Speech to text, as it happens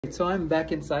So I'm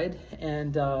back inside,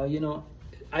 and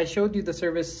I showed you the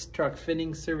service truck,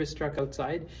 Finning service truck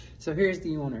outside. So here's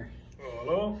the owner.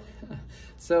 Hello.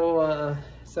 So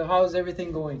how's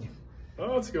everything going?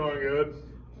 Oh, it's going good.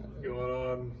 Going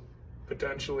on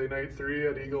potentially night 3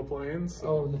 at Eagle Plains. So.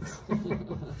 Oh, nice. See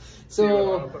what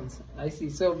So happens. I see.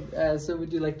 So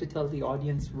would you like to tell the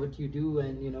audience what you do,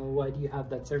 and why do you have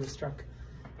that service truck?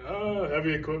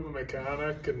 Heavy equipment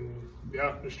mechanic, and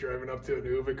yeah, just driving up to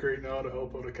Inuvik right now to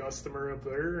help out a customer up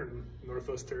there in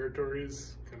Northwest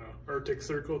Territories, kind of Arctic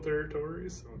Circle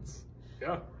territories. So it's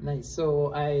Nice.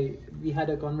 So we had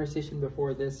a conversation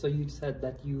before this. So you said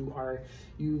that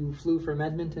you flew from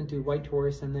Edmonton to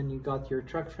Whitehorse, and then you got your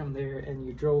truck from there and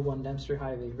you drove on Dempster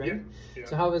Highway, right? Yeah.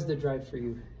 So how was the drive for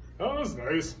you? Oh, it was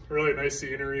nice. Really nice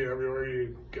scenery everywhere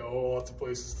you go. Lots of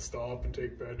places to stop and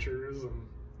take pictures, and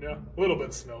yeah, a little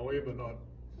bit snowy, but not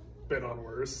been on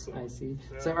worse. So, I see.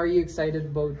 Yeah. So are you excited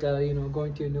about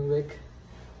going to Inuvik?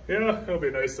 Yeah, it'll be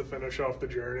nice to finish off the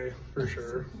journey for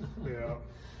sure. Yeah.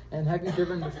 And have you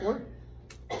driven before?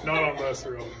 Not on this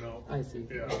road, no. I see.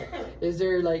 Yeah. Is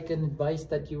there like an advice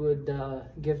that you would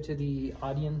give to the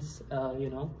audience,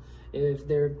 if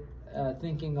they're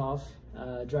thinking of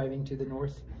driving to the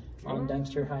north on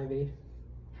Dempster Highway?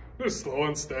 Just slow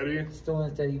and steady. Still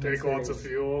in steady. Take lots of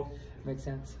fuel. Makes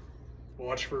sense.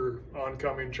 Watch for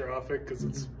oncoming traffic because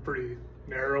it's pretty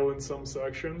narrow in some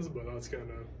sections, but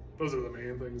those are the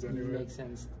main things anyway. Makes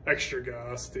sense. Extra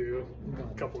gas too.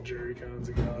 A couple jerry cans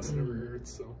of gas never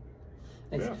hurts. So.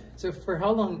 Nice. Yeah. So for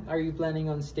how long are you planning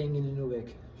on staying in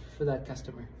Inuvik for that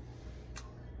customer?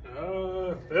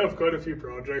 They have quite a few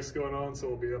projects going on, so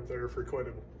we'll be up there for quite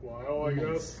a while, I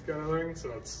guess, kind of thing.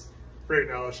 So right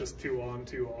now it's just 2 on,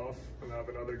 2 off, and I have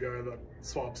another guy that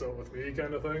swaps out with me,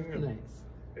 kind of thing. And Nice.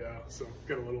 yeah, so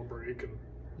get a little break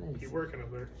and keep working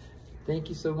up there. Thank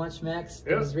you so much, Max.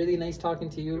 Yeah. It was really nice talking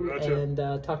to you, Gotcha.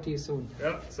 and talk to you soon.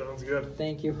 Yeah, sounds good.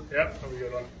 Thank you. Yeah, have a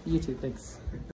good one. You too. Thanks.